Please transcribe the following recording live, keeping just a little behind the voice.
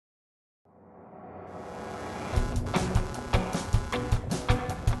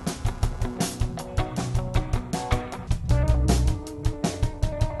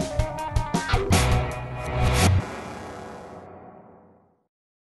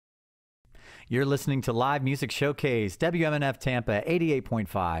You're listening to Live Music Showcase, WMNF Tampa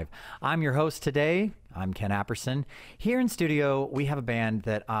 88.5. I'm your host today. I'm Ken Apperson. Here in studio, we have a band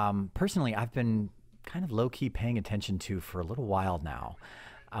that personally I've been kind of low-key paying attention to for a little while now.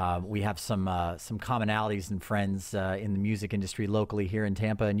 We have some commonalities and friends in the music industry locally here in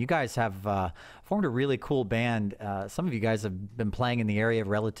Tampa, and you guys have formed a really cool band. Some of you guys have been playing in the area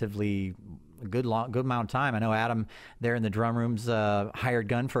relatively good amount of time. I know Adam there in the drum room's hired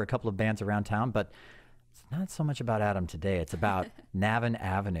gun for a couple of bands around town, but it's not so much about Adam today. It's about Navin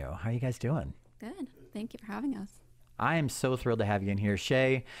Avenue. How are you guys doing? Good. Thank you for having us. I am so thrilled to have you in here.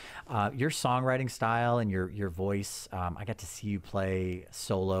 Shay, your songwriting style and your voice, I got to see you play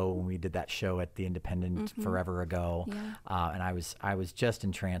solo when we did that show at the Independent forever ago. Yeah. And I was just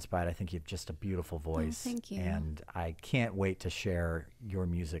entranced by it. I think you have just a beautiful voice. Oh, thank you. And I can't wait to share your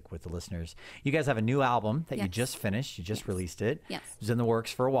music with the listeners. You guys have a new album that you just finished. You just released it. Yes. It was in the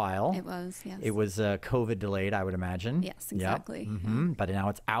works for a while. It was, yes. It was COVID delayed, I would imagine. Yes, exactly. Yep. But now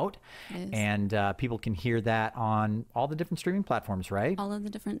it's out. It is. And people can hear that on all the different streaming platforms, right? All of the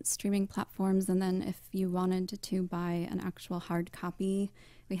different streaming platforms. And then if you wanted to buy an actual hard copy,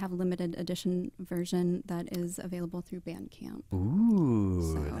 we have a limited edition version that is available through Bandcamp.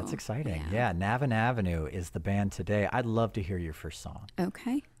 Ooh, So, that's exciting. yeah. Yeah, Navin Avenue is the band today. I'd love to hear your first song.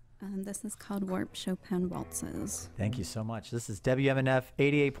 Okay. And this is called Warp Chopin Waltzes. Thank you so much. This is WMNF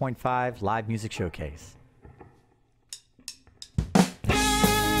 88.5 Live Music Showcase.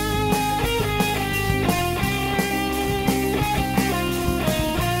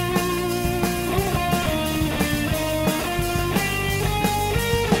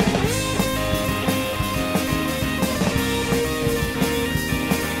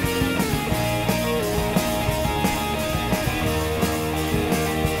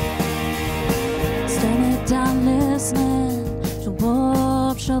 Standing down listening to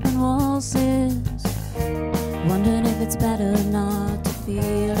warp Chopin waltzes, wondering if it's better not to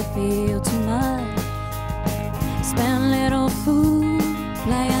feel too much. Spend a little food,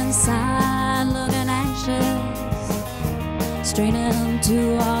 playing sad, looking anxious, straining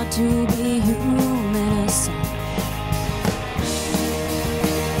too hard to be human as such.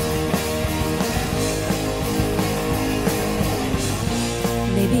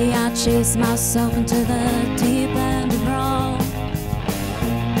 Maybe I chase myself into the deep end of wrong.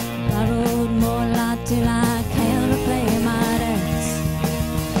 I rode more light till I can't replay my dance.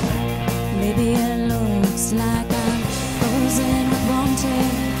 Maybe it looks like I'm frozen with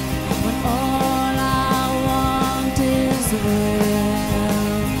wanting, when all I want is the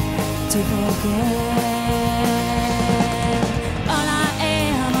world to forget. All I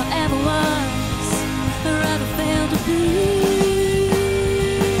am or ever was, or ever failed to be.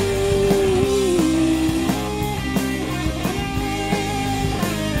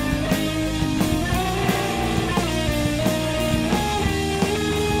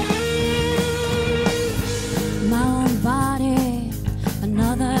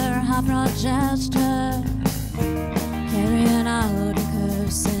 Gesture, carrying out a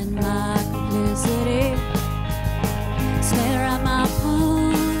curse in my complicity. Stare at my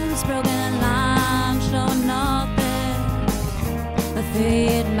palms, broken lines show nothing. A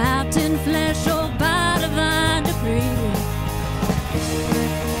fate mapped in flesh or by divine decree.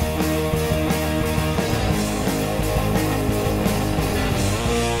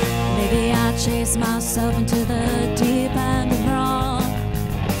 Maybe I chase myself into the deep end of wrong.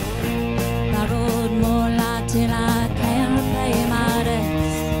 I rode more light till I can't replay my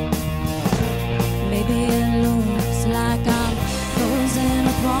days. Maybe it looks like I'm frozen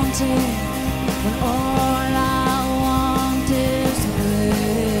with wanting, when all I want is the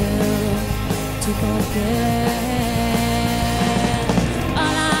will to forget.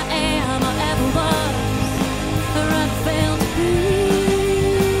 All I am or ever was, or ever failed to be.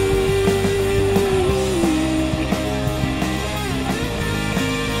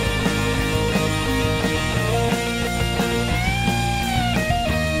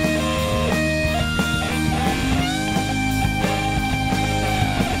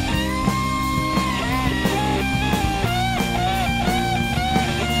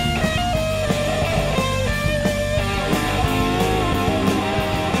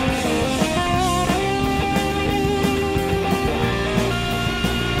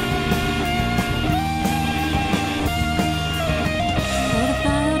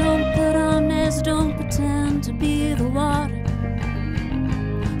 Don't pretend to be the water.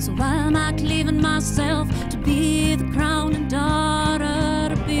 So why am I cleaving myself to be the crown and daughter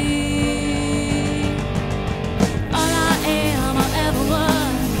to be? All I am or ever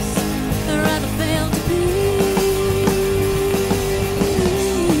was, or ever failed to be.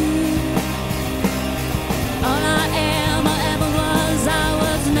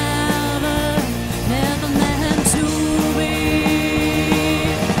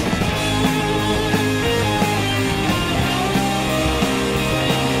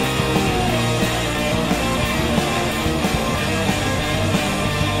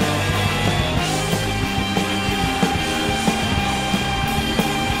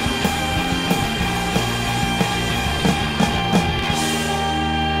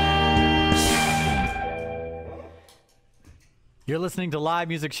 You're listening to Live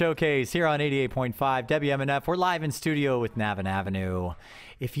Music Showcase here on 88.5 WMNF. We're live in studio with Navin Avenue.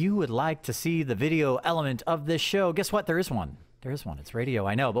 If you would like to see the video element of this show, guess what? There is one. There is one. It's radio,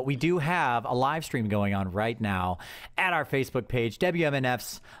 I know. But we do have a live stream going on right now at our Facebook page,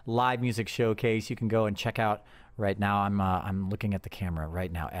 WMNF's Live Music Showcase. You can go and check out right now. I'm looking at the camera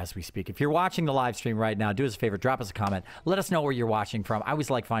right now as we speak. If you're watching the live stream right now, do us a favor, drop us a comment. Let us know where you're watching from. I always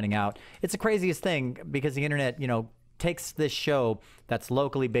like finding out. It's the craziest thing because the internet, takes this show that's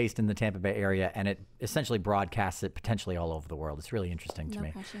locally based in the Tampa Bay area and it essentially broadcasts it potentially all over the world. It's really interesting to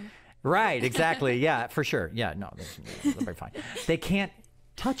me. Pressure. Right, exactly. Yeah, for sure. Yeah, no, they'll be fine. They can't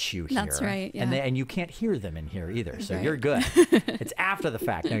touch you here. That's right, yeah. And you can't hear them in here either, so Right. you're good. It's after the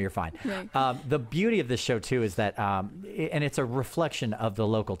fact. No, you're fine. Right. The beauty of this show, too, is that, and it's a reflection of the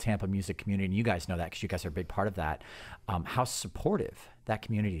local Tampa music community, and you guys know that because you guys are a big part of that, how supportive that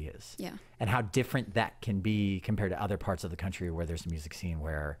community is. Yeah. And how different that can be compared to other parts of the country where there's a music scene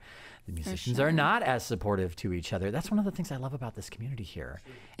where the musicians are not as supportive to each other. That's one of the things I love about this community here.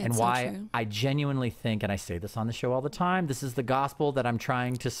 And It's so why true. I genuinely think, and I say this on the show all the time, this is the gospel that I'm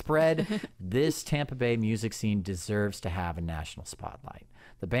trying to spread. This Tampa Bay music scene deserves to have a national spotlight.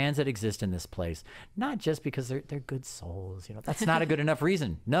 The bands that exist in this place, not just because they're good souls, that's not a good enough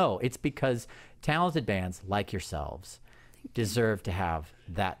reason. No, it's because talented bands like yourselves deserve to have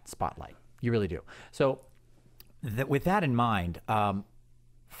that spotlight. You really do. So with that in mind,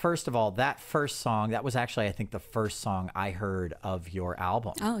 first of all, that first song, that was actually, I think, the first song I heard of your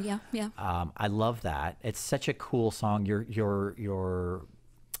album. Oh, yeah, yeah. I love that. It's such a cool song. Your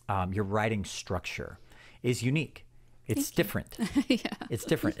writing structure is unique. It's different. Yeah. It's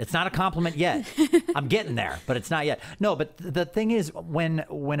different. It's not a compliment yet. I'm getting there, but it's not yet. No, but the thing is, when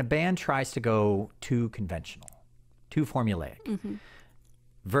a band tries to go too conventional, too formulaic,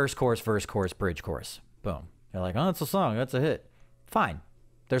 verse, chorus, bridge, chorus, boom. You're like, oh, it's a song. That's a hit. Fine.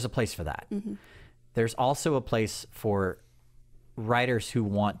 There's a place for that. There's also a place for writers who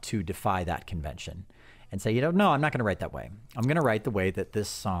want to defy that convention and say, no, I'm not going to write that way. I'm going to write the way that this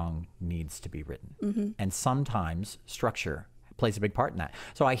song needs to be written. And sometimes structure plays a big part in that.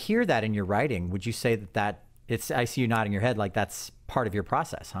 So I hear that in your writing. Would you say that I see you nodding your head like that's part of your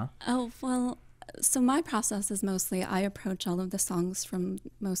process, huh? Oh, well, so my process is mostly I approach all of the songs from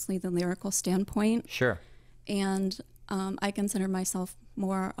mostly the lyrical standpoint. Sure. And I consider myself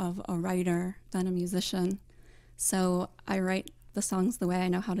more of a writer than a musician. So I write the songs the way I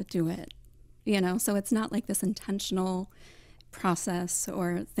know how to do it, so it's not like this intentional process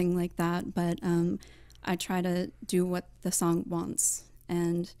or thing like that, but I try to do what the song wants.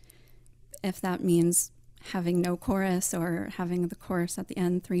 And if that means having no chorus or having the chorus at the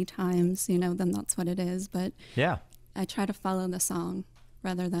end 3 times, then that's what it is. But yeah, I try to follow the song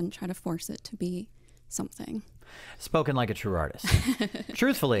rather than try to force it to be something. Spoken like a true artist.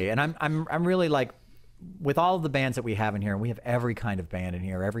 Truthfully, and I'm really like, with all of the bands that we have in here, and we have every kind of band in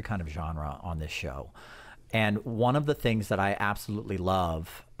here, every kind of genre on this show. And one of the things that I absolutely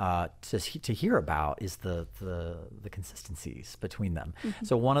love to hear about is the consistencies between them.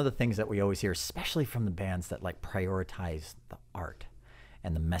 So one of the things that we always hear, especially from the bands that like prioritize the art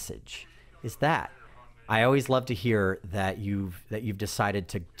and the message, is that I always love to hear that you've decided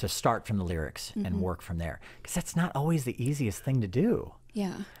to start from the lyrics and work from there, because that's not always the easiest thing to do.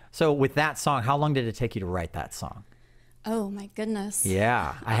 Yeah. So with that song, how long did it take you to write that song? Oh my goodness.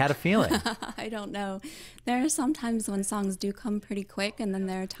 Yeah, I had a feeling. I don't know. There are some times when songs do come pretty quick, and then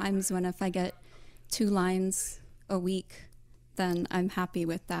there are times when if I get 2 lines a week, then I'm happy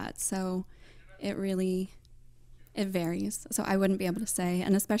with that. So it varies. So I wouldn't be able to say.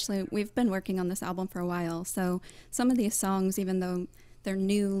 And especially, we've been working on this album for a while. So some of these songs, even though they're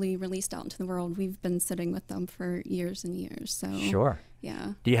newly released out into the world, we've been sitting with them for years and years. So Sure.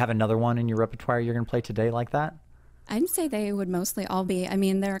 Yeah. Do you have another one in your repertoire you're going to play today like that? I'd say they would mostly all be. I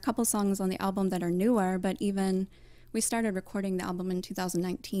mean, there are a couple songs on the album that are newer, but even we started recording the album in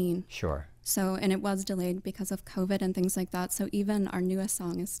 2019. Sure. So, and it was delayed because of COVID and things like that. So even our newest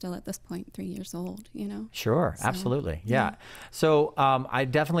song is still at this point 3 years old, Sure, So, absolutely. Yeah. So I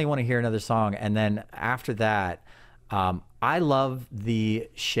definitely want to hear another song. And then after that, I love the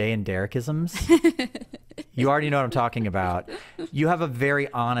Shay and Derek-isms. You already know what I'm talking about. You have a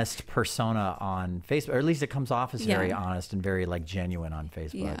very honest persona on Facebook, or at least it comes off as very honest and very like genuine on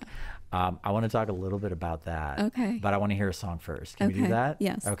Facebook. Yeah. I want to talk a little bit about that. Okay. But I want to hear a song first. Can we do Okay. that?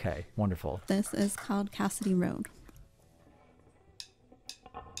 Yes. Okay, wonderful. This is called Cassidy Road.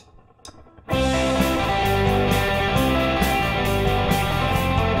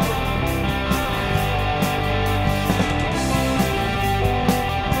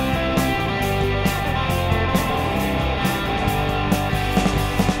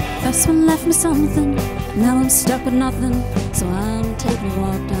 This one left me something, now I'm stuck with nothing. So I'm taking a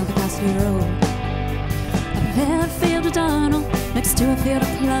walk down the Gosney Road. Up there, a field of darnel, next to a field of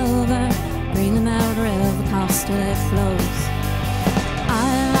clover. Green the Mount River, Costa that flows.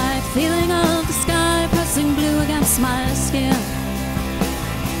 I like feeling of the sky pressing blue against my skin.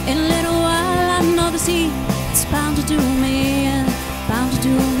 In a little while I know the sea, it's bound to do me in, bound to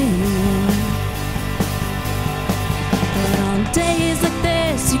do me in. But on days like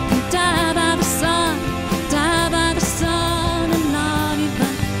this, you can die by the sun, and not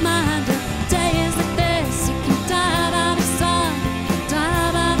even mind it. Days like this, you can die by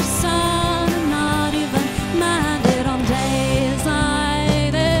the sun, and not even mind it. On days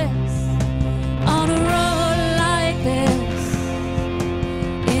like this, on a road like this,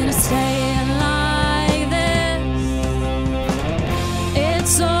 in a state like this,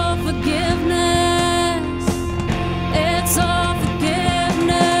 it's all forgiveness. It's all forgiveness.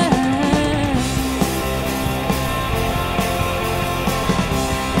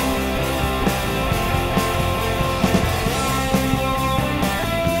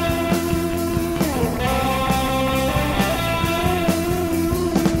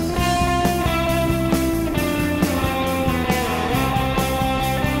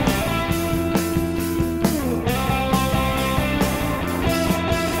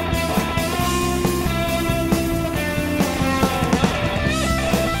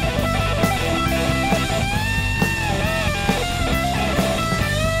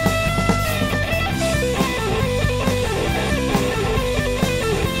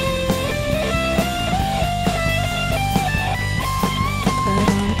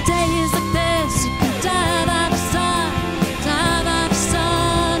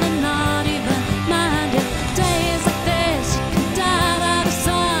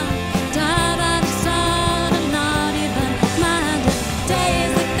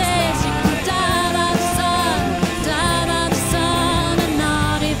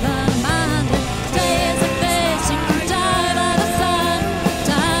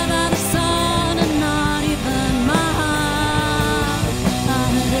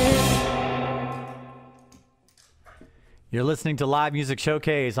 You're listening to Live Music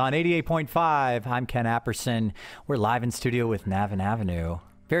Showcase on 88.5. I'm Ken Apperson. We're live in studio with Navin Avenue.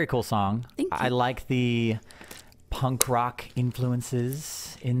 Very cool song. Thank you. I like the punk rock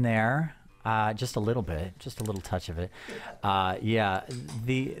influences in there. Just a little bit, just a little touch of it. Yeah,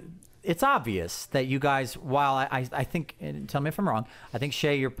 it's obvious that you guys, while I think, and tell me if I'm wrong, I think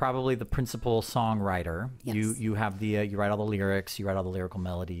Shay, you're probably the principal songwriter. Yes. You have the you write all the lyrics, you write all the lyrical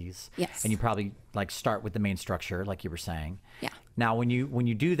melodies. Yes. And you probably like start with the main structure, like you were saying. Yeah. Now, when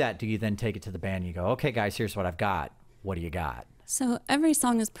you do that, do you then take it to the band and you go, okay, guys, here's what I've got. What do you got? So every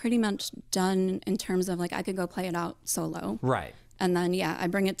song is pretty much done in terms of like I could go play it out solo. Right. And then, yeah, I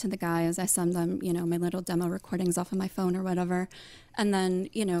bring it to the guys. I send them, my little demo recordings off of my phone or whatever. And then,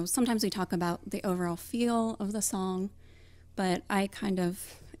 sometimes we talk about the overall feel of the song. But I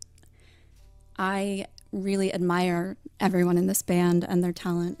really admire everyone in this band and their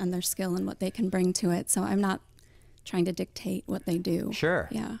talent and their skill and what they can bring to it. So I'm not trying to dictate what they do. Sure.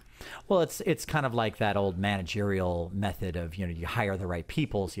 Yeah. Well, it's kind of like that old managerial method of, you hire the right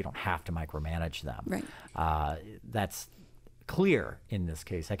people so you don't have to micromanage them. Right. That's clear in this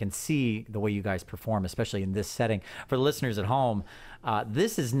case. I can see the way you guys perform, especially in this setting. For the listeners at home,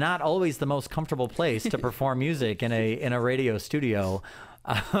 this is not always the most comfortable place to perform music in a radio studio,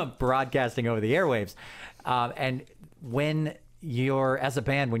 broadcasting over the airwaves. And when you're, as a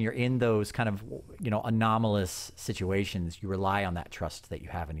band, when you're in those kind of, anomalous situations, you rely on that trust that you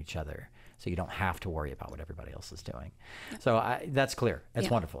have in each other. So you don't have to worry about what everybody else is doing. Yeah. So that's clear. That's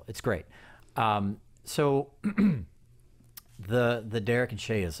wonderful. It's great. So the Derek and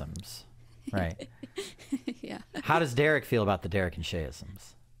Shay-isms, right? Yeah. How does Derek feel about the Derek and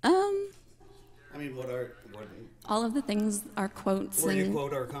Shay-isms? I mean, what all of the things are quotes where and you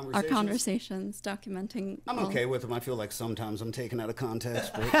quote our our conversations? documenting. I'm okay with them. I feel like sometimes I'm taken out of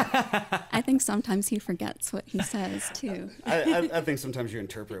context, but I think sometimes he forgets what he says too. I think sometimes you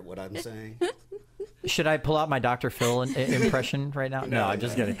interpret what I'm saying. Should I pull out my Dr. Phil impression right now? No, I'm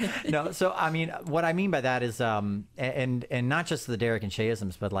just kidding. No, so I mean, what I mean by that is, and not just the Derek and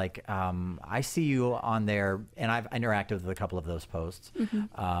Shay-isms, but like, I see you on there, and I've interacted with a couple of those posts.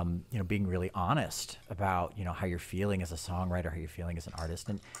 Mm-hmm. Being really honest about how you're feeling as a songwriter, how you're feeling as an artist,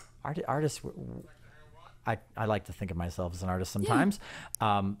 and artists. I like to think of myself as an artist sometimes,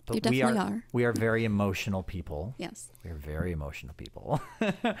 but you definitely are. We are very emotional people. Yes, we are very emotional people.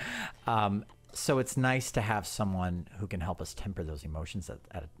 So it's nice to have someone who can help us temper those emotions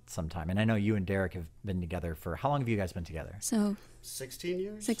at some time. And I know you and Derek have been together for, how long have you guys been together? So 16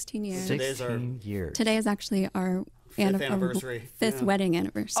 years? 16 years. 16 years. Today is actually our Fifth anniversary. Fifth wedding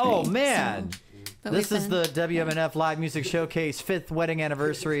anniversary. Oh, man. So, but This we've is been- the WMNF Live Music Showcase 5th wedding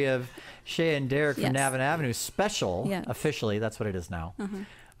anniversary of Shay and Derek from Yes. Navin Avenue. Special, Yes. officially. That's what it is now.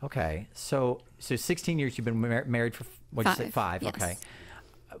 Okay. So 16 years you've been married for, what'd you say? 5. Yes. Okay.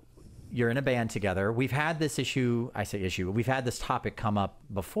 You're in a band together. We've had this issue, I say issue, we've had this topic come up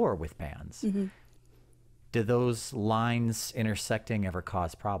before with bands. Do those lines intersecting ever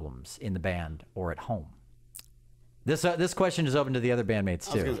cause problems in the band or at home? This question is open to the other bandmates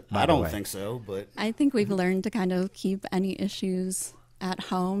too. I don't think so, but I think we've learned to kind of keep any issues at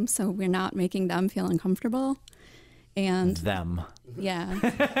home so we're not making them feel uncomfortable. And Them. yeah,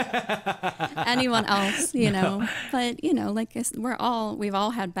 anyone else, you know. But, you know, like we've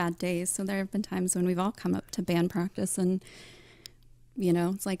all had bad days. So there have been times when we've all come up to band practice and, you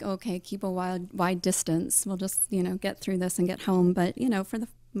know, it's like, okay, keep a wide distance. We'll just, you know, get through this and get home. But, you know, for the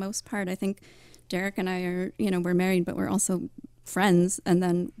most part, I think Derek and I are, you know, we're married, but we're also friends. And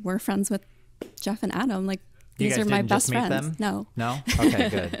then we're friends with Jeff and Adam. Like, You these guys are my didn't best just meet friends. them? No. No? Okay,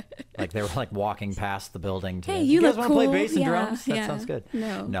 good. Like they were like walking past the building. Hey, you guys look want to play cool. bass and Yeah, drums? That yeah. sounds good.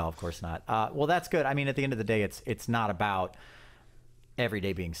 No. of course not. Well, that's good. I mean, at the end of the day, it's not about every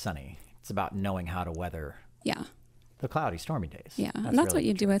day being sunny. It's about knowing how to weather Yeah. the cloudy, stormy days. Yeah. And that's what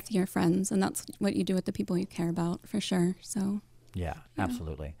you do with your friends. And that's what you do with the people you care about, for sure. So, Yeah,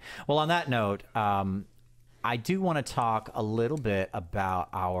 absolutely. Well, on that note, I do want to talk a little bit about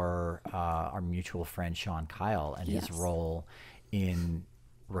our mutual friend Sean Kyle and his Yes. role in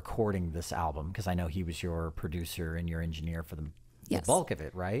recording this album, because I know he was your producer and your engineer for the Yes. bulk of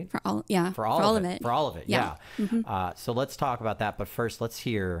it, right? for all, yeah. For all of it. For all of it, Yeah. yeah. So let's talk about that. But first, let's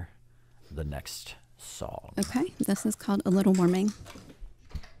hear the next song. Okay. This is called A Little Warming.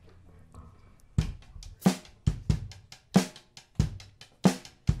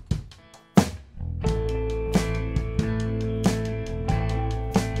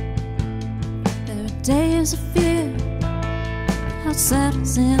 There are days of fear, how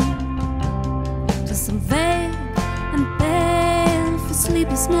settles in to some vague and baleful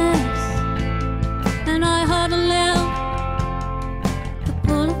sleeplessness, and I huddle in the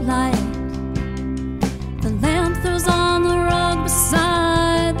pool of light. The lamp throws on the rug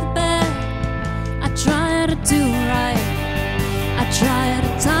beside the bed. I try to do right. I try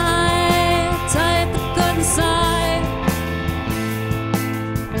to tie the good inside.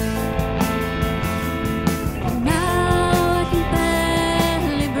 Now I can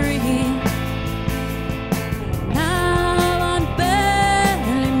barely breathe. Now I'm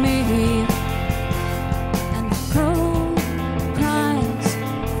barely me. And the crow cries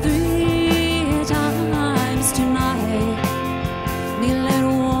 3 times tonight. Need a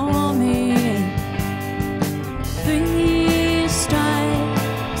little warming. 3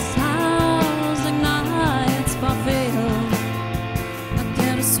 stripes, house ignites for feel. I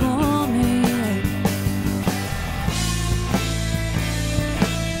get a swarming.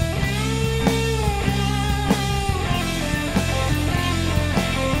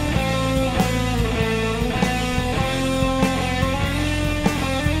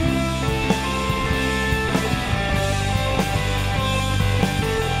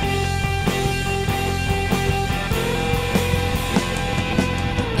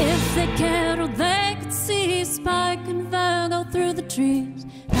 If they cared or they could see Spike and Virgo through the trees,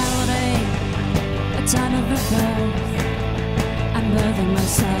 now it ain't a time of rebirth. I'm birthing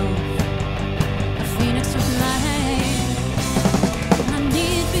myself, a phoenix with light. I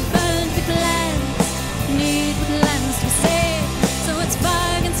need to be burned to glass, need with lens to see. So it's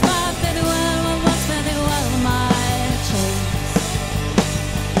Spike and Spike, very well, what's very well my chase.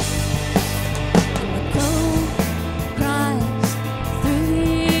 And the cold cries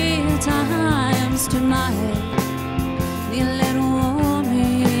 3 times tonight. Need a little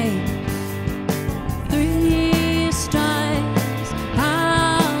warming. 3 stripes,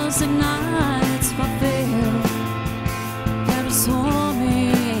 house ignites for fear. Get a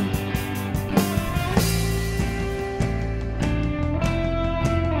swarming.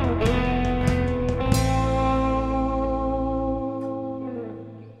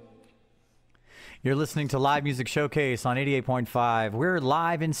 You're listening to Live Music Showcase on 88.5. We're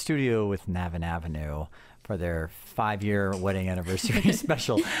live in studio with Navin Avenue for their 5-year wedding anniversary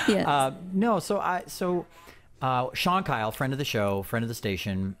special. Yes. Sean Kyle, friend of the show, friend of the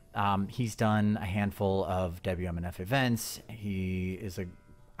station, he's done a handful of WMNF events. He is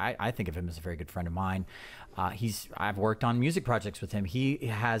I think of him as a very good friend of mine. I've worked on music projects with him. He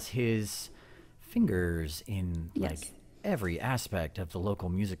has his fingers in Yes. like every aspect of the local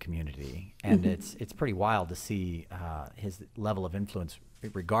music community, and it's pretty wild to see his level of influence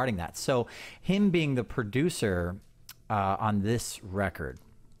regarding that. So him being the producer on this record,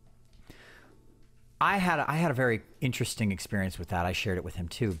 I had a very interesting experience with that. I shared it with him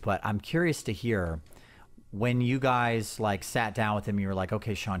too, but I'm curious to hear when you guys like sat down with him. You were like,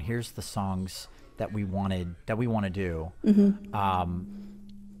 okay, Sean, here's the songs that we want to do.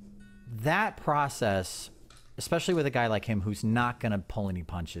 That process, especially with a guy like him who's not going to pull any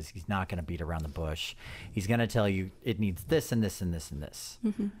punches, he's not going to beat around the bush. He's going to tell you it needs this and this and this and this,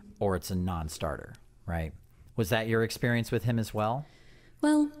 or it's a non-starter, right? Was that your experience with him as well?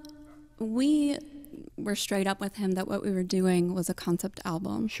 Well, we were straight up with him that what we were doing was a concept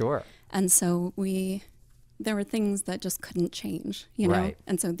album. Sure. And so there were things that just couldn't change, you know? Right.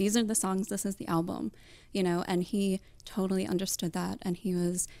 And so these are the songs, this is the album, you know, and he totally understood that. And he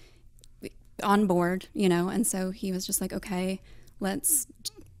was on board, you know? And so he was just like, okay, let's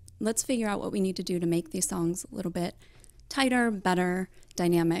figure out what we need to do to make these songs a little bit tighter, better,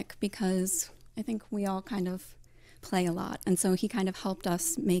 dynamic, because I think we all kind of play a lot. And so he kind of helped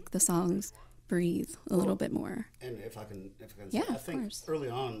us make the songs breathe a little bit more. And if I can Yeah, I of think course. early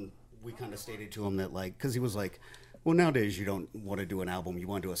on we kind of stated to him that, like, because he was like, well, nowadays you don't want to do an album, you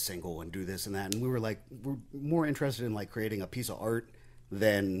want to do a single and do this and that. And we were like, we're more interested in like creating a piece of art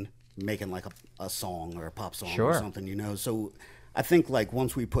than making like a song or a pop song Sure. or something, you know? So I think like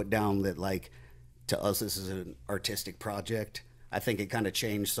once we put down that, like, to us this is an artistic project, I think it kind of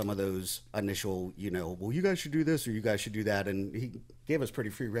changed some of those initial, you know, well, you guys should do this or you guys should do that. And he gave us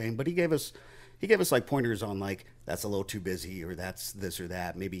pretty free reign, but he gave us like pointers on like, that's a little too busy or that's this or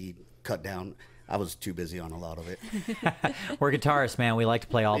that. Maybe cut down. I was too busy on a lot of it. We're guitarists, man. We like to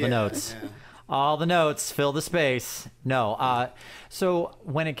play all the notes. Yeah. All the notes, fill the space. No. So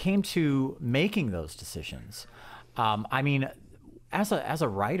when it came to making those decisions, I mean, as a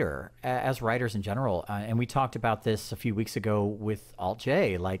writer, as writers in general, and we talked about this a few weeks ago with Alt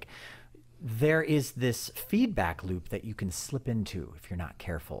J, like there is this feedback loop that you can slip into if you're not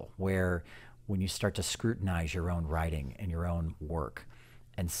careful, where when you start to scrutinize your own writing and your own work,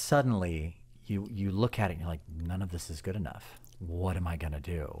 and suddenly you look at it and you're like, none of this is good enough. What am I going to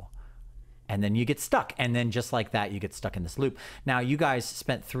do? And then you get stuck. And then just like that, you get stuck in this loop. Now, you guys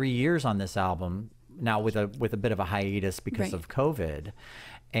spent 3 years on this album, now with a bit of a hiatus because Right. of COVID.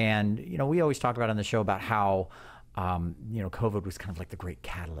 And, you know, we always talked about on the show about how, you know, COVID was kind of like the great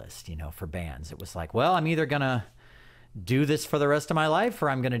catalyst, you know, for bands. It was like, well, I'm either going to do this for the rest of my life or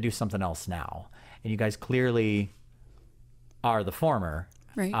I'm going to do something else now. And you guys clearly are the former.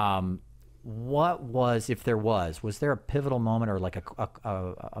 Right. What was, if there was there a pivotal moment or like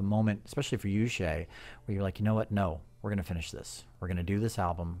a moment, especially for you, Shay, where you're like, you know what? No, we're going to finish this. We're going to do this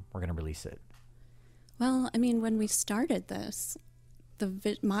album. We're going to release it. Well, I mean, when we started this,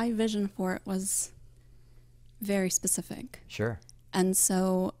 my vision for it was very specific. Sure. And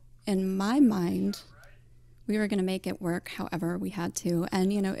so in my mind, we were going to make it work however we had to.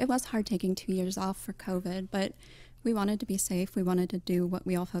 And, you know, it was hard taking 2 years off for COVID, but we wanted to be safe. We wanted to do what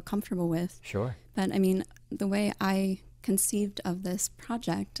we all felt comfortable with. Sure. But I mean, the way I conceived of this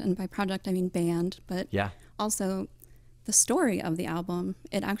project, and by project I mean band, but Yeah. also the story of the album,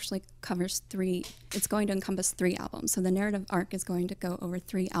 it actually covers it's going to encompass 3 albums. So the narrative arc is going to go over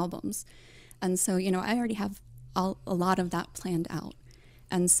 3 albums. And so, you know, I already have a lot of that planned out.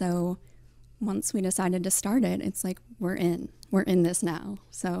 And so once we decided to start it, it's like, we're in this now.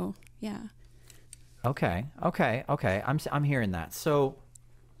 So yeah. Okay. I'm hearing that. So,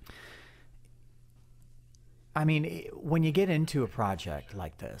 I mean, when you get into a project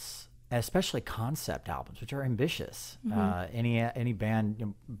like this, especially concept albums, which are ambitious, any band, you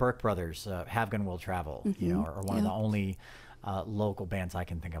know, Burke Brothers, Have Gun Will Travel, you know, are one of the only local bands I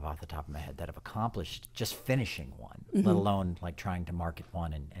can think of off the top of my head that have accomplished just finishing one, let alone like trying to market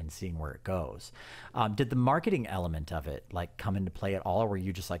one and seeing where it goes. Did the marketing element of it like come into play at all, or were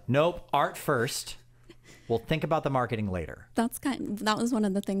you just like, nope, art first? We'll think about the marketing later. That was one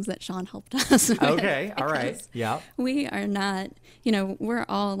of the things that Sean helped us with. Okay, all right, yeah. We are not, you know, we're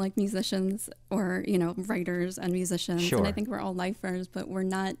all like musicians or, you know, writers and musicians. Sure. And I think we're all lifers, but we're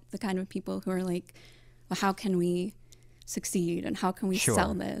not the kind of people who are like, well, how can we succeed and how can we Sure.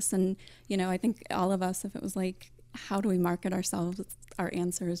 sell this? And, you know, I think all of us, if it was like, how do we market ourselves? Our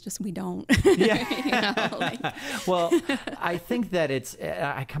answer is just, we don't. Yeah. You know, like, Well, I think that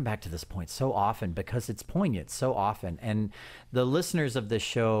I come back to this point so often because it's poignant so often. And the listeners of this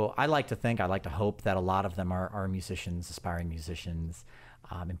show, I like to hope that a lot of them are musicians, aspiring musicians.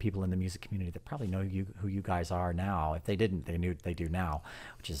 and people in the music community that probably know who you guys are now. If they didn't, they do now,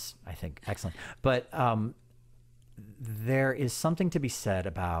 which is, I think, excellent. But there is something to be said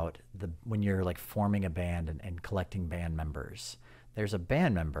about when you're like forming a band and collecting band members. There's a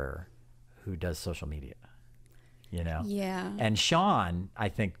band member who does social media, you know? Yeah. And Sean, I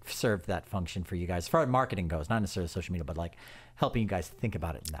think, served that function for you guys, as far as marketing goes, not necessarily social media, but like helping you guys think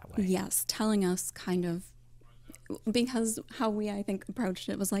about it in that way. Yes, telling us kind of, because how we, I think, approached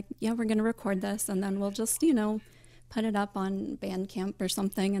it was like, yeah, we're going to record this and then we'll just, put it up on Bandcamp or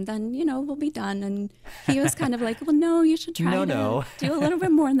something and then, we'll be done. And he was kind of like, well, no, you should try to do a little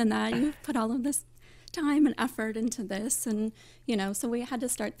bit more than that. You've put all of this time and effort into this. And, so we had to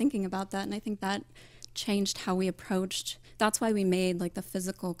start thinking about that. And I think that changed how we approached. That's why we made like the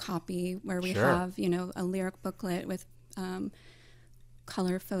physical copy where we have, a lyric booklet with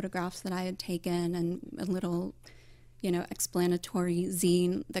color photographs that I had taken and a little explanatory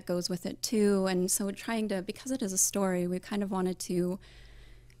zine that goes with it too. And so because it is a story, we kind of wanted to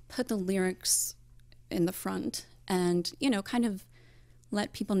put the lyrics in the front and, kind of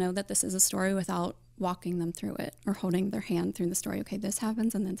let people know that this is a story without walking them through it or holding their hand through the story. Okay, this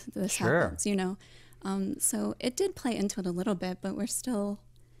happens and then this happens, So it did play into it a little bit, but we're still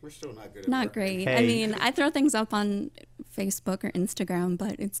not good at not great. Hey. I mean, I throw things up on Facebook or Instagram,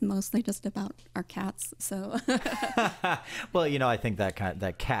 but it's mostly just about our cats. So, well, I think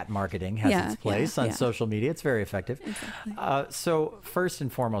that cat marketing has its place on social media. It's very effective. Exactly. So first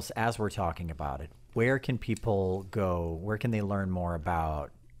and foremost, as we're talking about it, where can people go? Where can they learn more about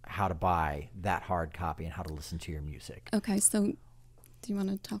how to buy that hard copy and how to listen to your music? Okay, so do you want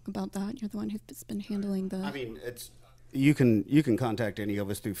to talk about that? You're the one who's been handling the... I mean, you can contact any of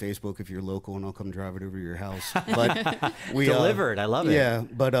us through Facebook if you're local, and I'll come drive it over to your house. But we delivered. I love it. Yeah,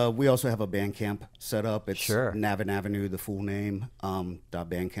 but we also have a Bandcamp set up. It's Sure. Navin Avenue, the full name,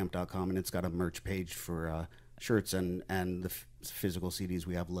 .bandcamp.com, and it's got a merch page for shirts and the physical CDs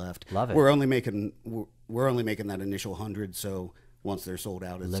we have left. Love it. We're only making that initial 100, so once they're sold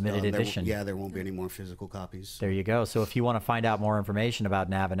out, it's Limited edition. There won't be any more physical copies. There you go. So if you want to find out more information about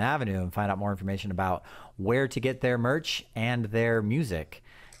Navin Avenue and find out more information about where to get their merch and their music,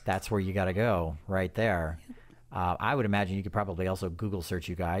 that's where you got to go right there. I would imagine you could probably also Google search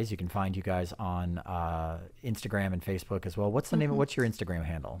you guys. You can find you guys on Instagram and Facebook as well. What's the name? What's your Instagram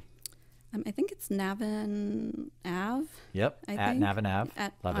handle? I think it's Navin Av. Yep, at Navin Av.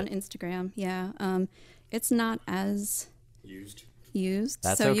 On Instagram, yeah. It's not as used.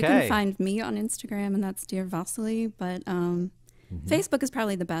 That's so okay. You can find me on Instagram, and that's Dear Vasily. But Facebook is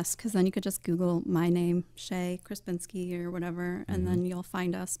probably the best because then you could just Google my name, Shay Krispinski or whatever, and then you'll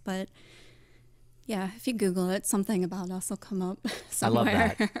find us. But yeah, if you Google it, something about us will come up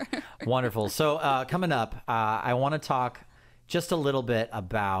somewhere. I love that. Wonderful. So coming up, I want to talk just a little bit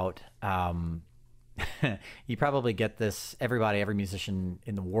about, you probably get this, every musician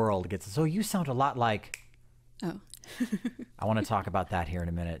in the world gets this. So you sound a lot like, I want to talk about that here in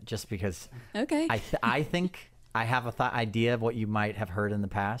a minute, just because Okay. I think I have a idea of what you might have heard in the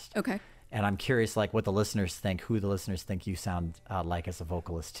past. Okay. And I'm curious, like, what the listeners think, who the listeners think you sound like as a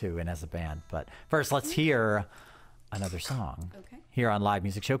vocalist too, and as a band. But first, let's hear another song here on Live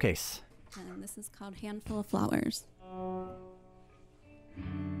Music Showcase. And this is called Handful of Flowers.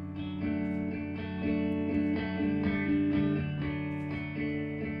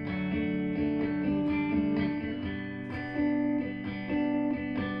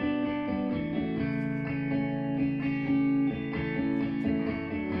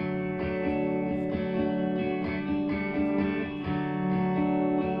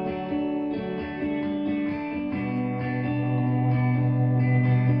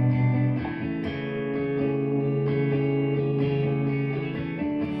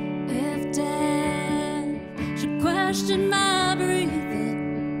 Question my breathing.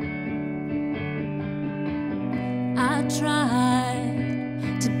 I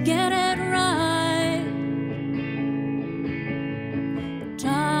tried to get it right.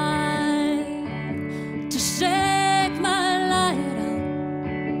 Tried to shake my light up,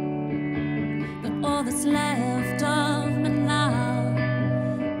 but all that's left of me now,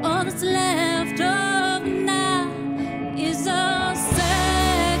 all that's left of me now is a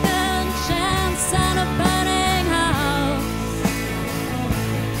second chance and a burning.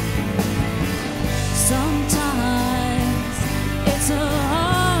 Sometimes it's a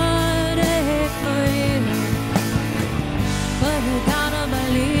heartache for you, but you gotta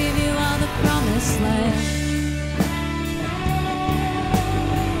believe you are the promised land.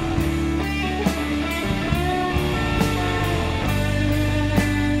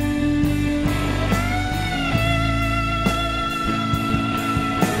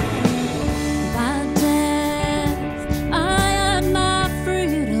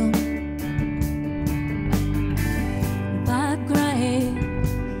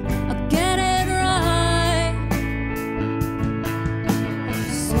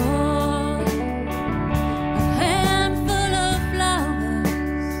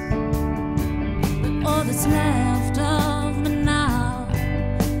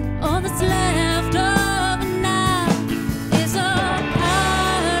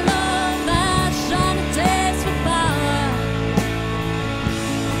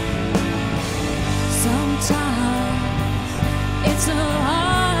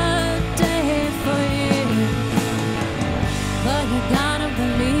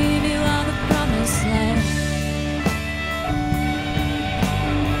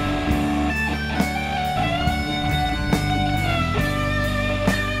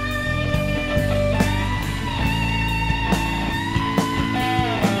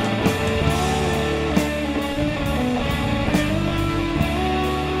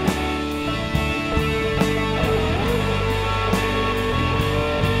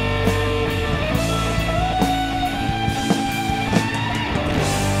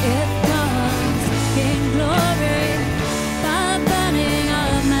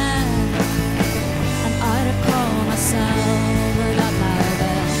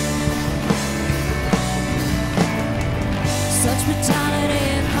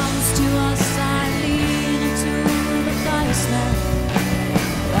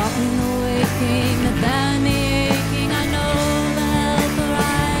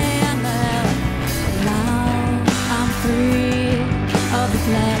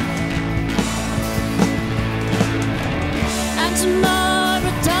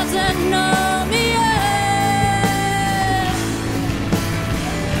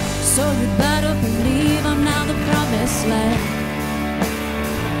 So you better believe I'm now the promised land.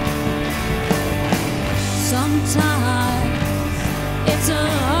 Sometimes it's a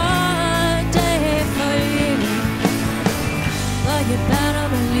hard day for you, but you better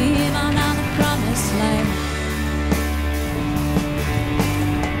believe I'm now the promised land.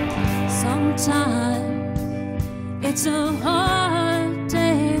 Sometimes it's a hard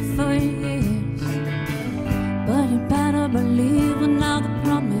day for years, but you better believe I'm now the promised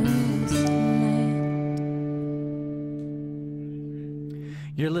land.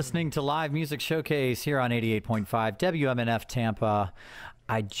 You're listening to Live Music Showcase here on 88.5 WMNF Tampa.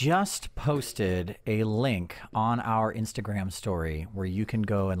 I just posted a link on our Instagram story where you can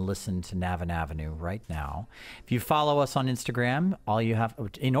go and listen to Navin Avenue right now. If you follow us on Instagram,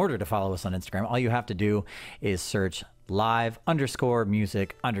 in order to follow us on Instagram, all you have to do is search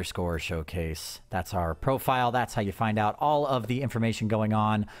live_music_showcase. That's our profile. That's how you find out all of the information going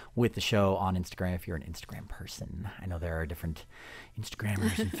on with the show on Instagram if you're an Instagram person. I know there are different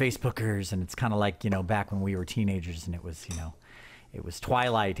Instagrammers and Facebookers, and it's kind of like, back when we were teenagers and it was, it was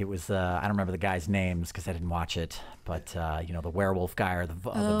Twilight. It was, I don't remember the guys' names because I didn't watch it. But, the werewolf guy or the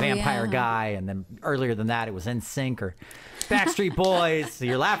vampire guy. And then earlier than that, it was NSYNC or Backstreet Boys. So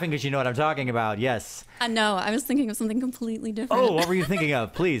you're laughing because you know what I'm talking about. Yes. No, I was thinking of something completely different. Oh, what were you thinking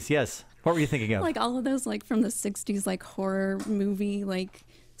of? Please, yes. What were you thinking of? Like all of those, like from the 60s, like horror movie, like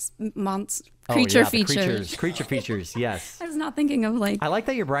creature features. Creature features, yes. I was not thinking of like. I like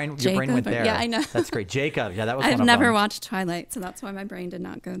that your brain Jacob, went there. Yeah, I know. That's great. Jacob, yeah, that was one I've of never them. watched Twilight, so that's why my brain did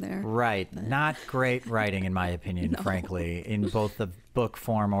not go there. Right. But not great writing, in my opinion, frankly, in both the book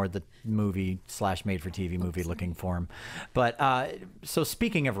form or the movie / made-for-TV movie looking form. But so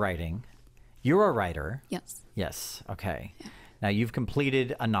speaking of writing, you're a writer. Yes. Yes. Okay. Yeah. Now you've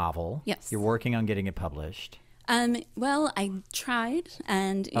completed a novel. Yes. You're working on getting it published. Well, I tried,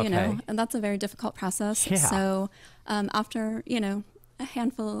 and and that's a very difficult process. Yeah. So, after a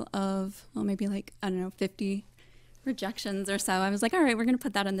handful of, maybe like 50 rejections or so, I was like, all right, we're going to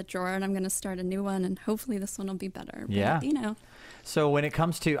put that in the drawer, and I'm going to start a new one, and hopefully this one will be better. Yeah. But, So when it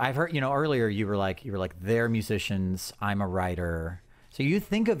comes to, I've heard, earlier you were like, they're musicians, I'm a writer. So you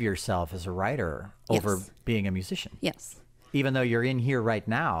think of yourself as a writer over being a musician. Yes. Even though you're in here right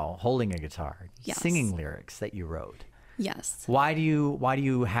now holding a guitar, Yes. singing lyrics that you wrote. Yes. Why do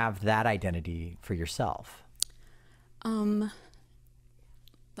you have that identity for yourself? That's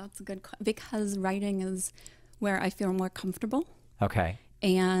a good question. Because writing is where I feel more comfortable. Okay.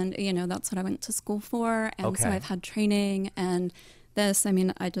 And, that's what I went to school for. And so Okay. I've had training, and this,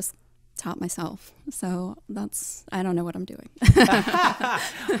 I just taught myself. So I don't know what I'm doing.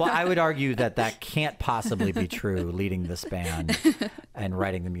 Well, I would argue that can't possibly be true, leading this band and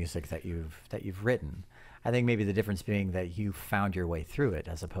writing the music that you've written. I think maybe the difference being that you found your way through it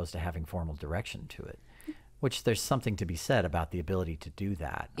as opposed to having formal direction to it, which there's something to be said about the ability to do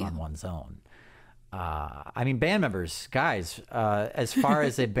that on one's own. Band members, guys, as far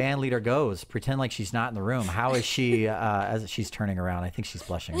as a band leader goes, pretend like she's not in the room. How is she, as she's turning around? I think she's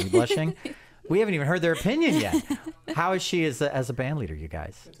blushing. Are you blushing? We haven't even heard their opinion yet. How is she as a band leader, you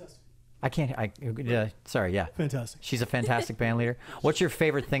guys? Fantastic. Sorry, yeah. Fantastic. She's a fantastic band leader. What's your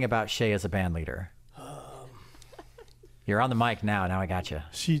favorite thing about Shay as a band leader? You're on the mic now. Now I got you.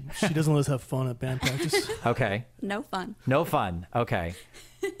 She doesn't let us have fun at band practice. Okay. No fun. No fun. Okay.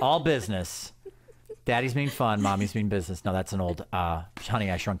 All business. Daddy's mean fun, mommy's mean business. No, that's an old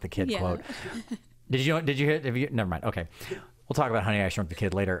Honey, I Shrunk the Kid quote. Did you hear? Never mind. Okay. We'll talk about Honey, I Shrunk the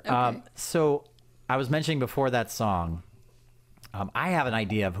Kid later. Okay. So I was mentioning before that song, I have an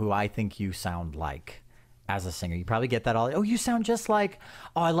idea of who I think you sound like as a singer. You probably get that all. Oh, you sound just like,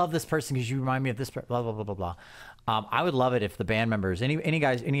 I love this person because you remind me of this, blah, blah, blah, blah, blah. I would love it if the band members, any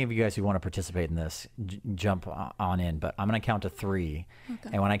of you guys who want to participate in this, jump on in. But I'm going to count to 3. Okay.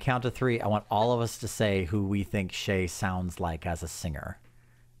 And when I count to 3, I want all of us to say who we think Shay sounds like as a singer.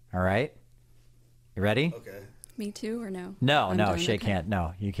 All right? You ready? Okay. Me too, or no? No, Shay can't.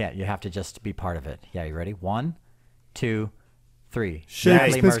 No, you can't. You have to just be part of it. Yeah, you ready? 1, 2, 3. Shay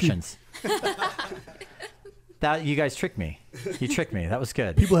Natalie Pisky. Merchants. That you guys tricked me. You tricked me. That was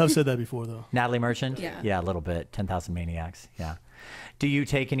good. People have said that before, though. Natalie Merchant? Yeah. A little bit. 10,000 Maniacs. Yeah. Do you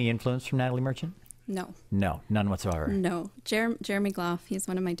take any influence from Natalie Merchant? No. No, none whatsoever. No. Jeremy Gloff, he's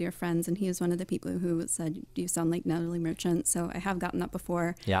one of my dear friends, and he is one of the people who said, you sound like Natalie Merchant. So I have gotten that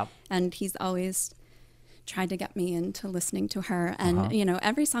before. Yeah. And he's always tried to get me into listening to her. And,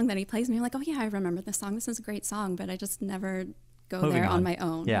 every song that he plays me, I'm like, oh, yeah, I remember this song. This is a great song. But I just never go Moving there on my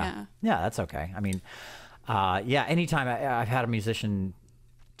own. Yeah, that's okay. Anytime I've had a musician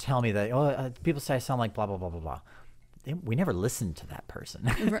tell me that, people say I sound like blah, blah, blah, blah, blah. we never listened to that person.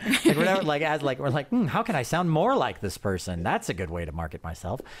 Right. Like we're never we're like, how can I sound more like this person? That's a good way to market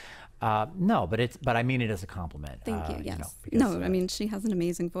myself. No, but I mean it as a compliment. Thank you. Yes. You know, because, No, I mean she has an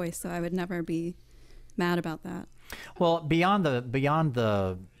amazing voice, so I would never be mad about that. well, beyond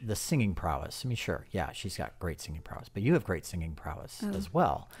the singing prowess. I mean, sure, yeah, she's got great singing prowess, but you have great singing prowess as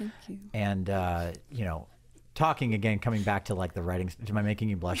well. Thank you. And you know, talking again, coming back to like the writing. Am I making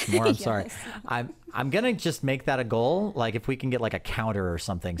you blush more? I'm sorry. Yes. I'm gonna just make that a goal. Like if we can get like a counter or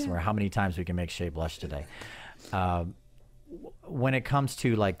something somewhere, how many times we can make Shay blush today. When it comes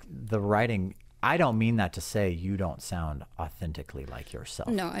to like the writing, I don't mean that to say you don't sound authentically like yourself.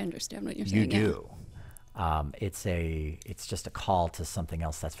 No, I understand what you're You saying. yeah. do. It's just a call to something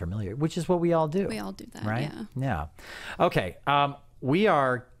else that's familiar, which is what we all do. We all do that, right? yeah. Yeah. Okay. We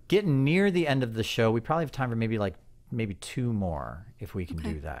are getting near the end of the show. We probably have time for maybe two more if we can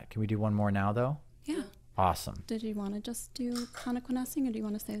do that. Can we do one more now though? Yeah. Awesome. Did you want to just do Connoquenessing, or do you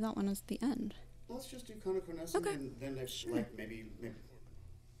want to save that one as the end? Let's just do Connoquenessing, Okay. and then next, like maybe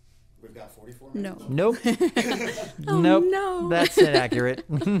we've got 44 No. minutes. Nope. Oh, nope. no. That's inaccurate.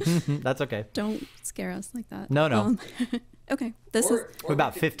 That's okay. Don't scare us like that. No. Okay. This is We're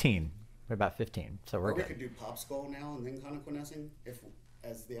about 15. We're about 15, so we're Or we good. could do Pop Skull now and then Connoquenessing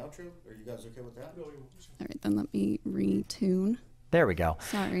as the outro. Are you guys okay with that? all right. Then let me retune. There we go.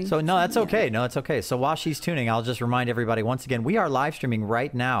 Sorry. So no, that's Yeah. okay. No, it's okay. So while she's tuning, I'll just remind everybody once again, we are live streaming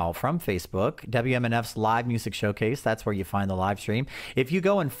right now from Facebook, WMNF's Live Music Showcase. That's where you find the live stream. If you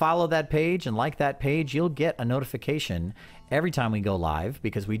go and follow that page and like that page, you'll get a notification every time we go live,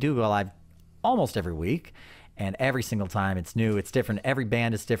 because we do go live almost every week, and every single time it's new, it's different. Every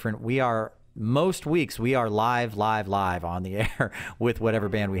band is different. Most weeks we are live on the air with whatever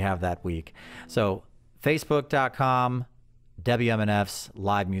band we have that week. So facebook.com, WMNF's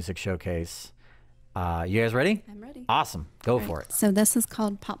Live Music Showcase. You guys ready? I'm ready. Awesome. Go for it. So this is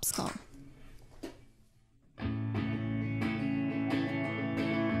called Pop Skull.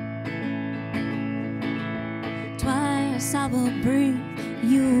 Twice I will breathe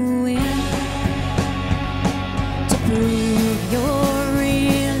you in to prove you're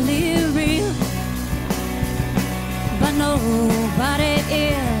really real, but nobody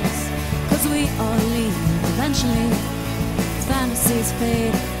is, 'cause we all leave eventually. Fantasies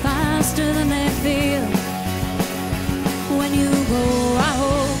fade faster than they feel. When you go, I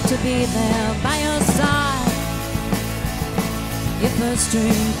hope to be there by your side. Your first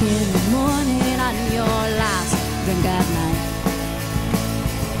drink in the morning and your last drink at night.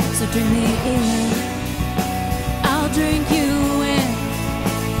 So drink me in, I'll drink you in.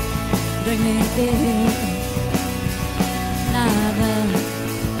 Drink me in, never.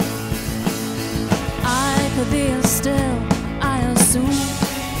 I could be still, I assume.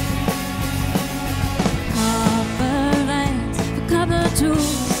 Copper veins for copper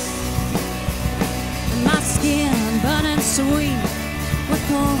tools. My skin burning sweet with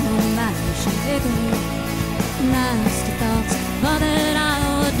cold mash and hickory. Nasty thoughts, all that I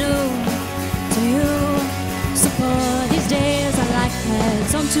would do to you. Support these days are like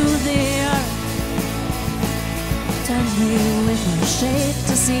heads onto the earth. Turn me with my shade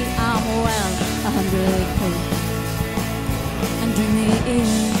to see I'm well 100 proof. And drink me in,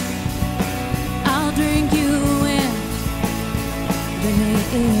 I'll drink you in. Drink me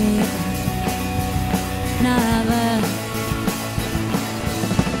in, never.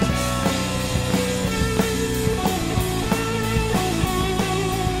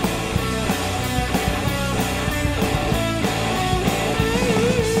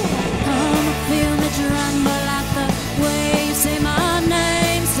 Come feel me tremble at the way you say my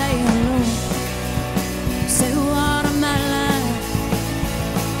name. Say hello, say watermelon.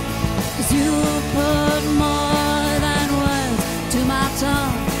 'Cause you put more than words to my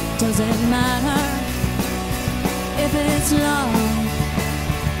tongue. Does it matter if it's love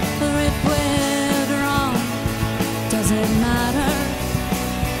or if we're wrong? Does it matter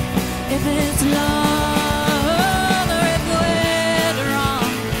if it's love or if we're wrong?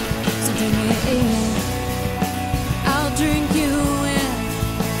 So drink me in, I'll drink you in.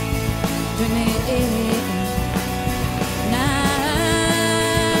 Drink me in, never.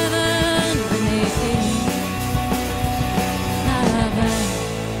 Drink me in, never.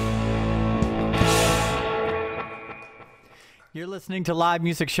 You're listening to Live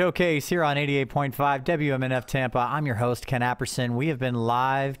Music Showcase here on 88.5 WMNF Tampa. I'm your host, Ken Apperson. We have been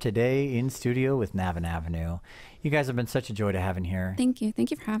live today in studio with Navin Avenue You guys have been such a joy to have in here. Thank you.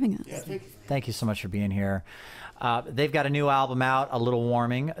 Thank you for having us. Thank you so much for being here. They've got a new album out, A Little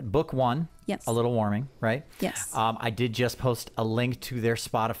Warming, book 1. Yes. A Little Warming, right? Yes. I did just post a link to their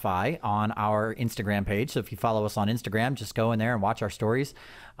Spotify on our Instagram page. So if you follow us on Instagram, just go in there and watch our stories.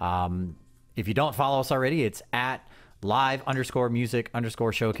 If you don't follow us already, it's at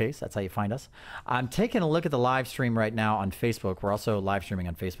live_music_showcase. That's how you find us. I'm taking a look at the live stream right now on Facebook. We're also live streaming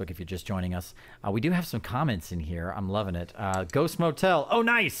on Facebook if you're just joining us. We do have some comments in here. I'm loving it. Ghost Motel. Oh,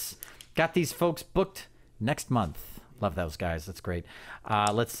 nice. Got these folks booked next month. Love those guys. That's great.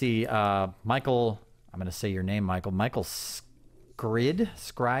 Let's see. Michael, I'm going to say your name, Michael. Michael Scrid.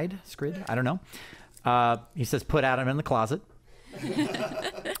 I don't know. He says, put Adam in the closet.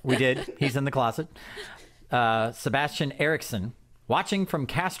 We did. He's in the closet. Sebastian Erickson, watching from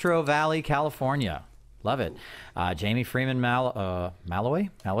Castro Valley, California. Love it. Jamie Freeman Malloway,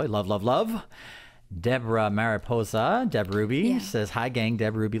 love. Deborah Mariposa, Deb Ruby, says, hi, gang.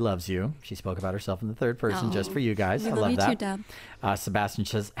 Deb Ruby loves you. She spoke about herself in the third person just for you guys. I love you that. too, Deb. Sebastian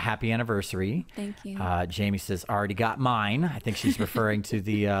says, happy anniversary. Thank you. Jamie says, already got mine. I think she's referring to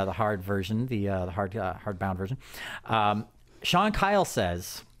the hard version, the hardbound version. Sean Kyle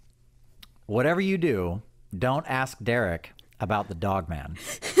says, whatever you do, don't ask Derek about the dog man.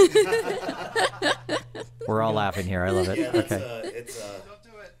 We're all laughing here. I love it. Yeah, Okay.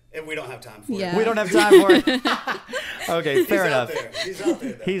 And we don't have time for Yeah. it. We don't have time for it. Okay, fair enough. He's out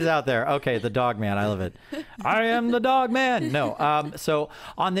there. He's out there. Okay, the dog man. I love it. I am the dog man. No. So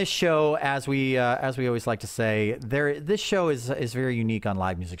on this show, as we always like to say, this show is very unique on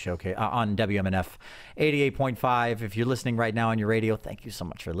Live Music Showcase on WMNF 88.5. If you're listening right now on your radio, thank you so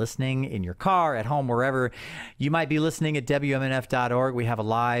much for listening in your car, at home, wherever you might be listening at WMNF.org. We have a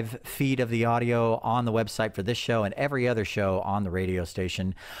live feed of the audio on the website for this show and every other show on the radio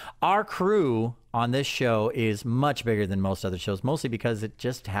station. Our crew on this show is much bigger than most other shows, mostly because it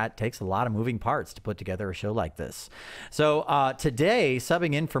just takes a lot of moving parts to put together a show like this. So today,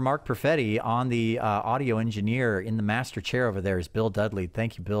 subbing in for Mark Perfetti on the audio engineer in the master chair over there is Bill Dudley.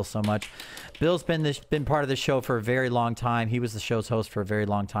 Thank you, Bill, so much. Bill's been part of the show for a very long time. He was the show's host for a very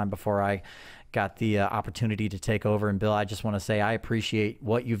long time before I got the opportunity to take over. And Bill, I just want to say I appreciate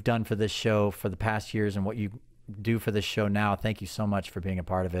what you've done for this show for the past years and what you do for this show now. Thank you so much for being a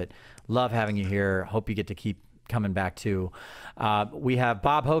part of it. Love having you here. Hope you get to keep coming back too. We have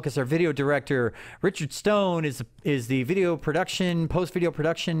Bob Hokus, our video director. Richard Stone is the video production, post-video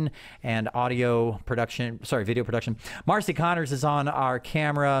production, and video production. Marcy Connors is on our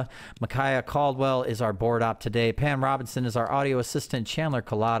camera. Micaiah Caldwell is our board op today. Pam Robinson is our audio assistant. Chandler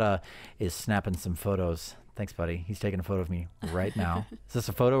Collada is snapping some photos. Thanks, buddy. He's taking a photo of me right now. Is this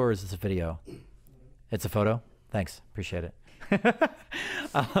a photo or is this a video? It's a photo? Thanks. Appreciate it.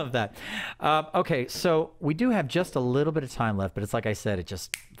 I love that. Okay, so we do have just a little bit of time left, but it's like I said, it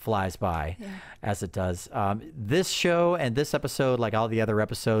just flies by as it does. This show and this episode, like all the other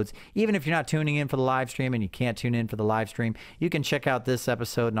episodes, even if you're not tuning in for the live stream and you can't tune in for the live stream, you can check out this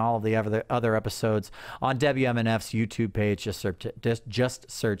episode and all of the other episodes on WMNF's YouTube page. Just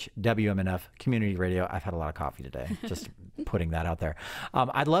search WMNF Community Radio. I've had a lot of coffee today. Just putting that out there.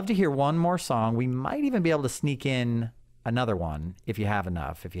 I'd love to hear one more song. We might even be able to sneak in another one if you have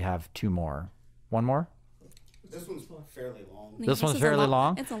enough, if you have two more. One more? This one's fairly long. This one's fairly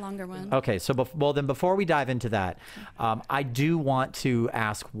long? It's a longer one. Okay, so then before we dive into that, I do want to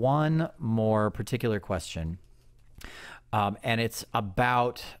ask one more particular question, and it's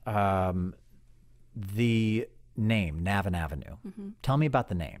about the name, Navin Avenue. Mm-hmm. Tell me about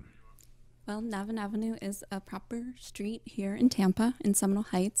the name. Well, Navin Avenue is a proper street here in Tampa, in Seminole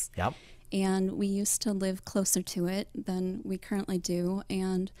Heights. Yep. And we used to live closer to it than we currently do.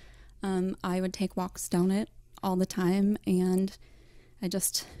 And I would take walks down it all the time. And I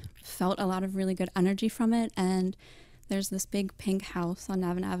just felt a lot of really good energy from it. And there's this big pink house on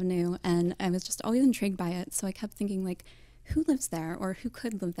Navin Avenue. And I was just always intrigued by it. So I kept thinking, like, who lives there or who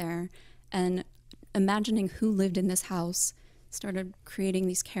could live there? And imagining who lived in this house started creating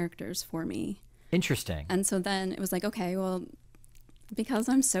these characters for me. Interesting. And so then it was like, okay, well, because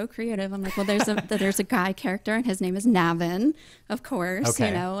I'm so creative, I'm like, well, there's a guy character and his name is Navin, of course,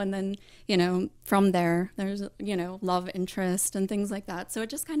 okay. And then, from there, there's, love interest and things like that. So it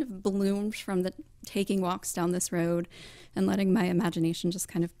just kind of bloomed from the taking walks down this road and letting my imagination just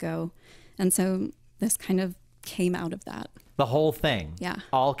kind of go. And so this kind of came out of that. The whole thing. Yeah.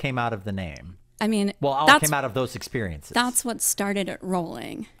 All came out of the name. I mean, all came out of those experiences. That's what started it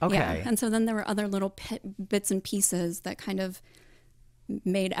rolling. Okay. Yeah. And so then there were other little bits and pieces that kind of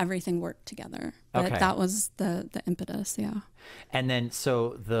made everything work together. But that was the impetus, yeah. And then,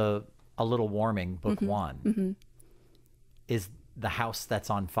 so A Little Warming, book one. Mm-hmm. is the house that's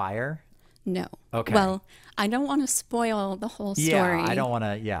on fire? No. Okay. Well, I don't want to spoil the whole story. Yeah, I don't want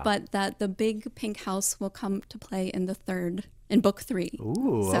to. Yeah. But that the big pink house will come to play in book 3.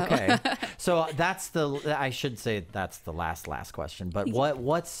 Ooh, So- okay. So I should say that's the last question. But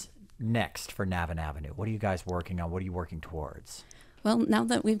what's next for Navin Avenue? What are you guys working on? What are you working towards? Well, now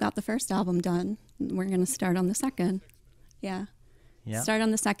that we've got the first album done, we're going to start on the second. Yeah. Yeah. Start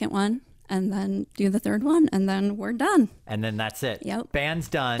on the second one and then do the third one and then we're done. And then that's it. Yep. Band's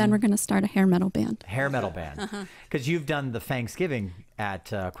done. Then we're going to start a hair metal band. Hair metal band. Because you've done the Thanksgiving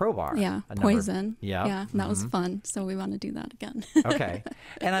at Crowbar. Yeah. Poison. Yeah. And that was fun. So we want to do that again. Okay.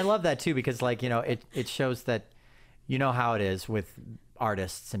 And I love that too, because like, it shows that you know how it is with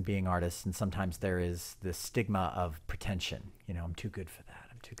artists and being artists. And sometimes there is this stigma of pretension. I'm too good for that.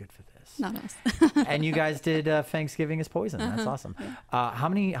 I'm too good for this. Not us. And you guys did Thanksgiving as Poison. That's awesome. Yeah. How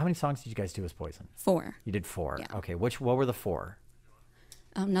many songs did you guys do as Poison? 4. You did 4. Yeah. Okay. What were the 4?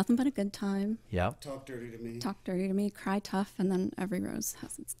 Nothing But a Good Time. Yep. Talk dirty to me. Talk Dirty to Me, Cry Tough, and then Every Rose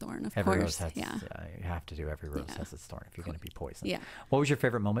Has Its Thorn, of Every course. rose has Yeah. you have to do Every Rose Yeah. Has Its Thorn if you're going to be Poison. Yeah. What was your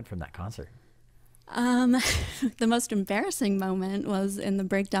favorite moment from that concert? The most embarrassing moment was in the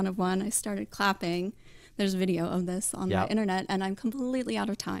breakdown of one. I started clapping. There's video of this on Yep. the internet, and I'm completely out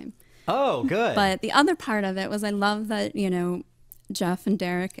of time. Oh, good. But the other part of it was I love that, Jeff and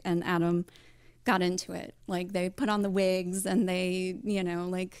Derek and Adam got into it. Like they put on the wigs and they,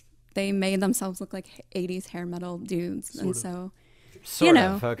 they made themselves look like 80s hair metal dudes. Sort and of. so Sort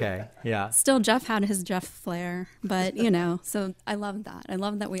know. of. Okay. Yeah. still Jeff had his Jeff flair, but, so I love that. I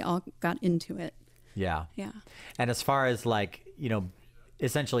love that we all got into it. Yeah. Yeah. And as far as like,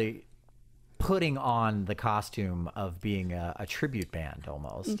 essentially putting on the costume of being a tribute band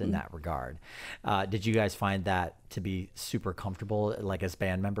almost in that regard, did you guys find that to be super comfortable, like as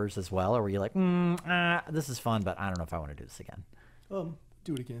band members as well? Or were you like, this is fun, but I don't know if I want to do this again?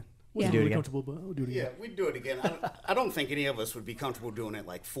 Do it again. Yeah. Wasn't Do it really again? comfortable, but I'll do it again. Yeah, we'd do it again. I don't think any of us would be comfortable doing it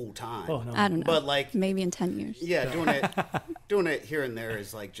like full time. Oh no. I don't know. But like, Maybe in 10 years. yeah, doing it here and there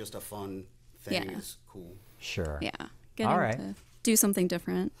is like just a fun thing. Yeah. Is cool. Sure. Yeah. All Getting right. to do something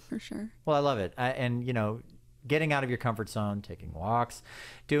different for sure. Well, I love it. And, getting out of your comfort zone, taking walks,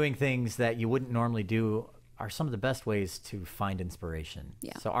 doing things that you wouldn't normally do are some of the best ways to find inspiration.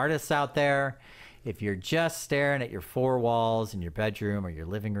 Yeah. So artists out there, if you're just staring at your 4 walls in your bedroom or your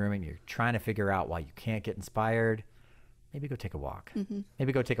living room and you're trying to figure out why you can't get inspired, maybe go take a walk.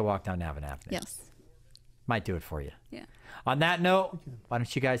 Maybe go take a walk down Navin Avenue. Yes. Might do it for you. Yeah. On that note, why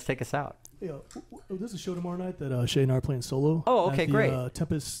don't you guys take us out? Yeah, there's a show tomorrow night that Shay and I are playing solo. Oh, okay, at the, great.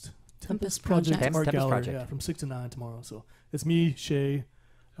 Tempest Project. Project Art Tempest Gallery. Project. Yeah, from 6 to 9 tomorrow. So it's me, Shay,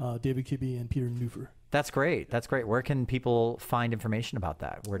 David Kibbe, and Peter Newfer. That's great. That's great. Where can people find information about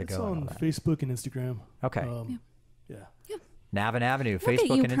that? Where to It's go? and on all that? Facebook and Instagram. Okay. Yeah. Navin Avenue, at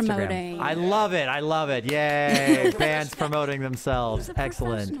Facebook you and Instagram. promoting. I love it. I love it. Yay. Bands promoting themselves. He's a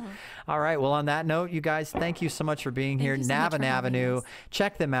Excellent. professional. All right. Well, on that note, you guys, thank you so much for being here. you so much Navin for having Avenue. us.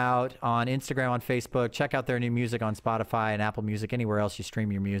 Check them out on Instagram, on Facebook. Check out their new music on Spotify and Apple Music, anywhere else you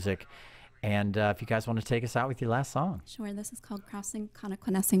stream your music. And if you guys want to take us out with your last song. Sure. This is called Crossing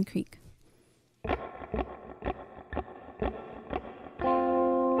Connoquenessing Creek.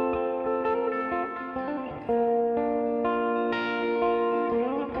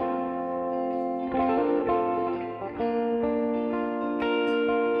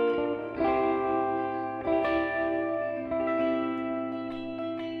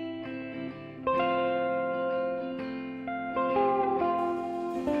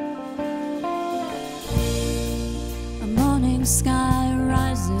 A morning sky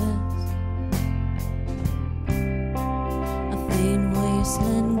rises, a faint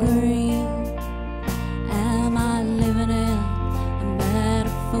wasteland green. Am I living in a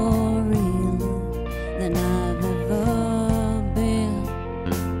metaphor realer than I've ever been?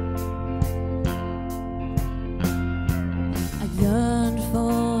 I yearned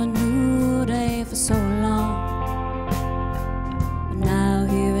for a new day for so long, but now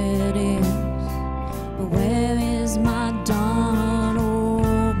here it is. But where is my dawn,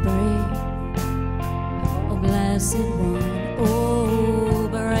 oh brave, oh blessed one, oh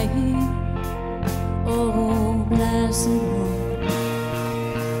brave, oh blessed one.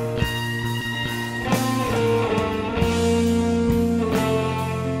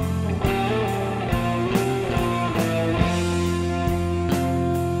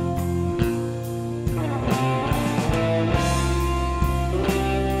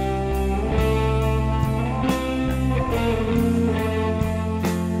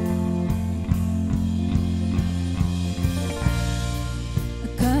 The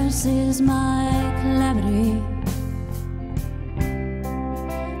curse is my calamity,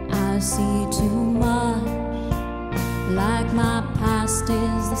 see too much. Like my past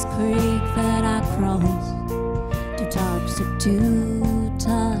is this creek that I cross, too toxic to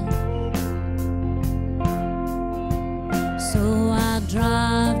touch. So I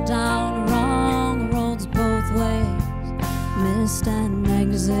drive down wrong roads both ways, missed an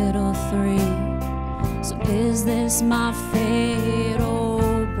exit or three. So is this my fate?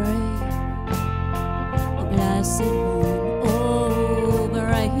 Oh, brave, oh, blessed one, oh,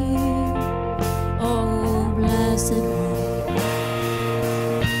 brave, oh, blessed one.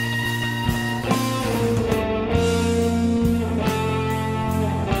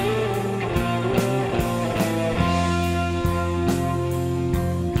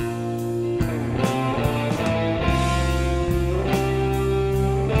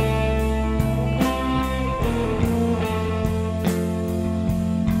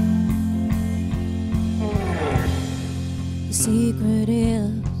 The secret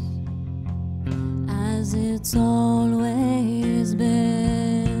is, as it's always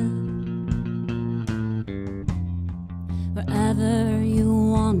been, wherever you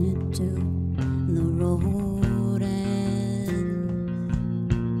want it to, the road ends.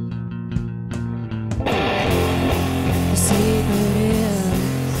 The secret is,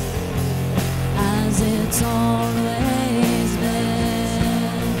 as it's always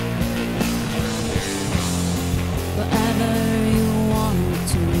been, wherever you want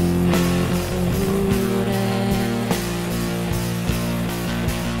to, the road ends.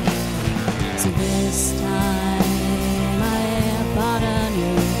 So this time I have pardoned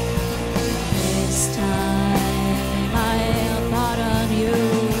you. This time I have pardoned you.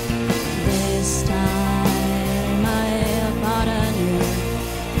 This time I have pardoned you.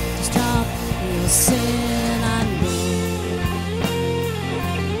 Just drop your sin and go.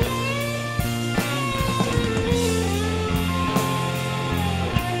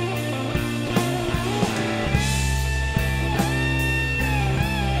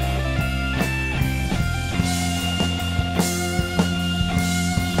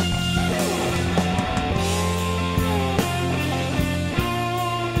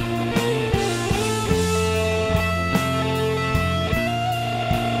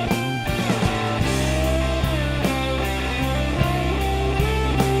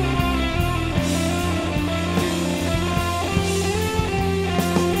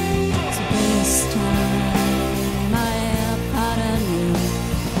 So this time I have pardoned you.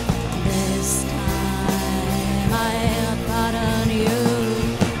 This time I have pardoned you.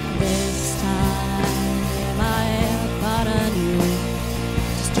 This time I have pardoned you.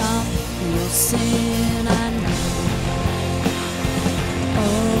 Just drop your sin